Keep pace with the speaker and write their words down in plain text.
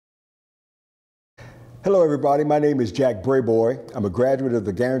Hello everybody, my name is Jack Brayboy. I'm a graduate of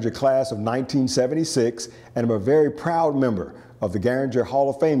the Garinger class of 1976, and I'm a very proud member of the Garinger Hall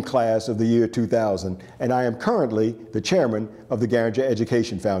of Fame class of the year 2000, and I am currently the chairman of the Garinger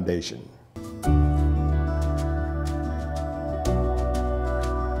Education Foundation.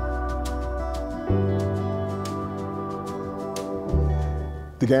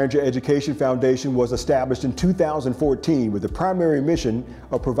 The Garinger Education Foundation was established in 2014 with the primary mission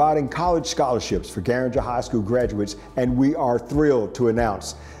of providing college scholarships for Garinger High School graduates, and we are thrilled to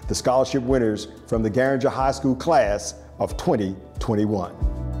announce the scholarship winners from the Garinger High School class of 2021.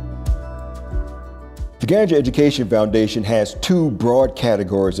 The Garinger Education Foundation has two broad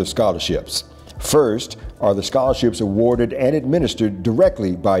categories of scholarships. First are the scholarships awarded and administered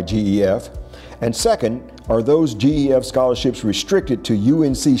directly by GEF, and second are those GEF scholarships restricted to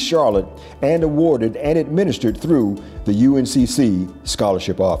UNC Charlotte and awarded and administered through the UNCC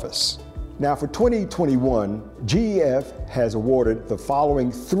Scholarship Office. Now for 2021, GEF has awarded the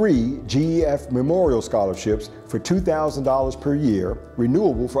following three GEF Memorial Scholarships for $2,000 per year,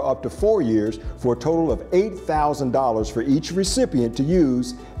 renewable for up to 4 years, for a total of $8,000 for each recipient to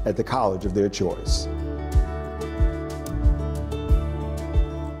use at the college of their choice.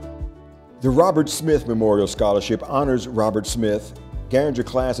 The Robert Smith Memorial Scholarship honors Robert Smith, Garinger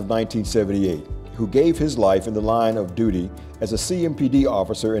class of 1978, who gave his life in the line of duty as a CMPD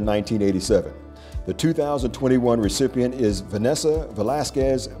officer in 1987. The 2021 recipient is Vanessa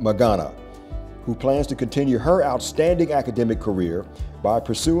Velasquez Magana, who plans to continue her outstanding academic career by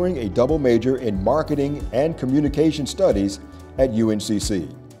pursuing a double major in marketing and communication studies at UNCC.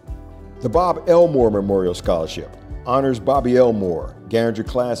 The Bob Elmore Memorial Scholarship honors Bobby Elmore, Garinger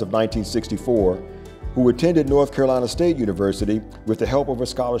class of 1964, who attended North Carolina State University with the help of a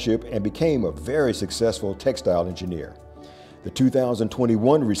scholarship and became a very successful textile engineer. The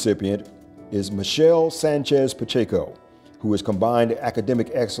 2021 recipient is Michelle Sanchez Pacheco, who has combined academic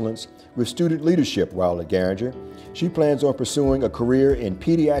excellence with student leadership while at Garinger. She plans on pursuing a career in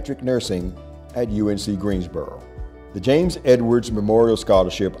pediatric nursing at UNC Greensboro. The James Edwards Memorial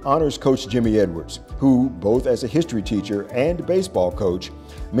Scholarship honors Coach Jimmy Edwards, who, both as a history teacher and baseball coach,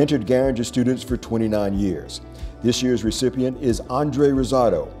 mentored Garinger students for 29 years. This year's recipient is Andre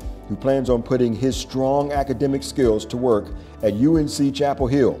Rosado, who plans on putting his strong academic skills to work at UNC Chapel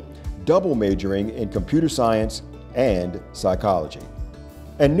Hill, double majoring in computer science and psychology.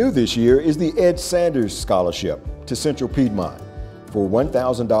 And new this year is the Ed Sanders Scholarship to Central Piedmont for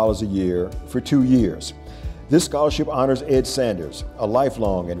 $1,000 a year for 2 years. This scholarship honors Ed Sanders, a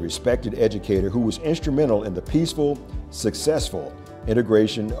lifelong and respected educator who was instrumental in the peaceful, successful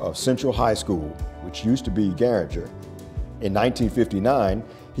integration of Central High School, which used to be Garinger. In 1959,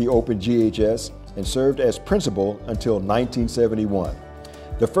 he opened GHS and served as principal until 1971.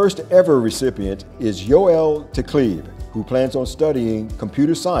 The first ever recipient is Yoel Teclib, who plans on studying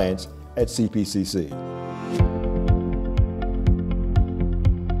computer science at CPCC.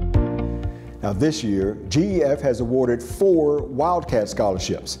 Now this year, GEF has awarded 4 Wildcat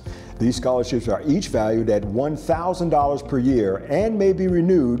Scholarships. These scholarships are each valued at $1,000 per year and may be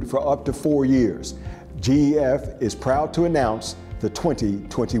renewed for up to 4 years. GEF is proud to announce the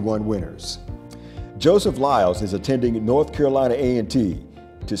 2021 winners. Joseph Lyles is attending North Carolina A&T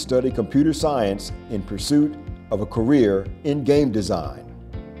to study computer science in pursuit of a career in game design.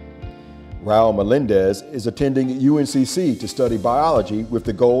 Raul Melendez is attending UNCC to study biology with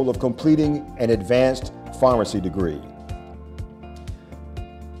the goal of completing an advanced pharmacy degree.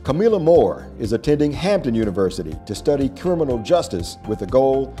 Camila Moore is attending Hampton University to study criminal justice with the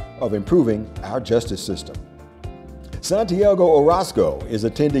goal of improving our justice system. Santiago Orozco is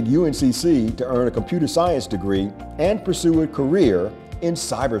attending UNCC to earn a computer science degree and pursue a career in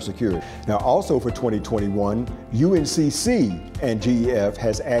cybersecurity. Now also for 2021, UNCC and GEF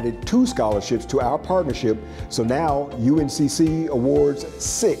has added 2 scholarships to our partnership, so now UNCC awards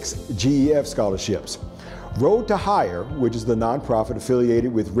 6 GEF scholarships. Road to Hire, which is the nonprofit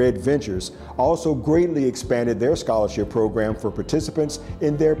affiliated with Red Ventures, also greatly expanded their scholarship program for participants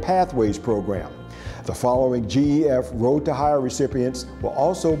in their Pathways program. The following GEF Road to Hire recipients will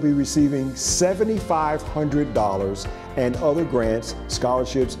also be receiving $7,500 and other grants,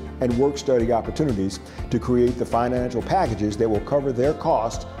 scholarships, and work-study opportunities to create the financial packages that will cover their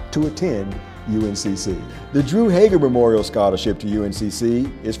cost to attend UNCC. The Drew Hager Memorial Scholarship to UNCC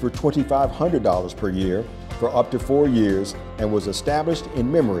is for $2,500 per year for up to 4 years and was established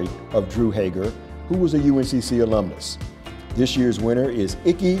in memory of Drew Hager, who was a UNCC alumnus. This year's winner is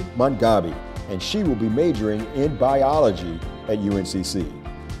Iki Mangabi, and she will be majoring in biology at UNCC.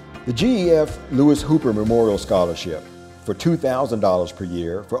 The GEF Lewis Hooper Memorial Scholarship for $2,000 per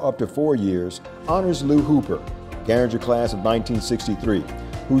year for up to 4 years honors Lou Hooper, Garinger class of 1963,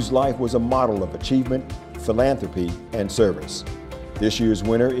 whose life was a model of achievement, philanthropy, and service. This year's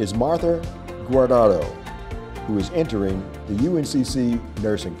winner is Martha Guardado, who is entering the UNCC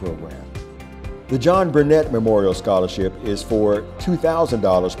nursing program. The John Burnett Memorial Scholarship is for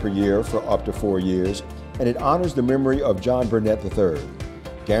 $2,000 per year for up to 4 years, and it honors the memory of John Burnett III,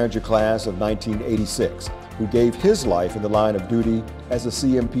 Garinger class of 1986, who gave his life in the line of duty as a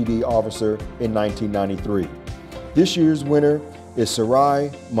CMPD officer in 1993. This year's winner is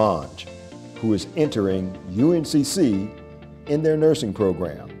Sarai Manj, who is entering UNCC in their nursing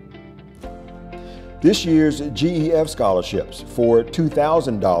program. This year's GEF scholarships for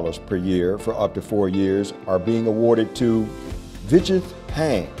 $2,000 per year for up to 4 years are being awarded to Vijith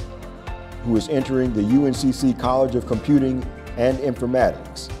Hang, who is entering the UNCC College of Computing and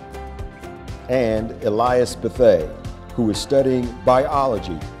Informatics, and Elias Bethay, who is studying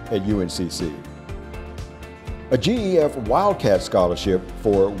biology at UNCC. A GEF Wildcat Scholarship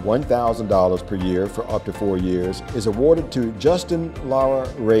for $1,000 per year for up to 4 years is awarded to Justin Lara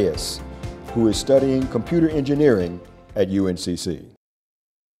Reyes, who is studying computer engineering at UNCC.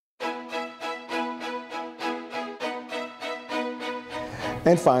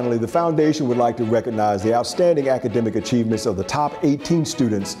 And finally, the Foundation would like to recognize the outstanding academic achievements of the top 18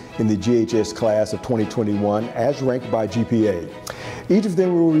 students in the GHS class of 2021 as ranked by GPA. Each of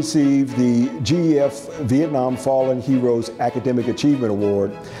them will receive the GEF Vietnam Fallen Heroes Academic Achievement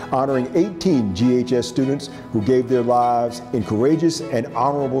Award, honoring 18 GHS students who gave their lives in courageous and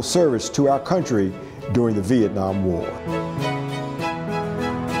honorable service to our country during the Vietnam War.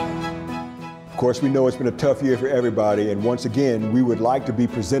 Of course, we know it's been a tough year for everybody, and once again, we would like to be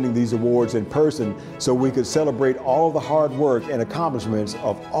presenting these awards in person so we could celebrate all of the hard work and accomplishments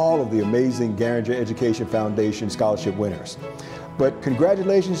of all of the amazing Garinger Education Foundation scholarship winners. But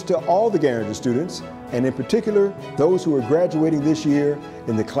congratulations to all the Garinger students, and in particular, those who are graduating this year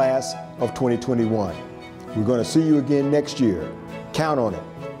in the class of 2021. We're going to see you again next year. Count on it,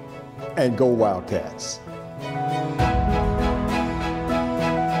 and go Wildcats.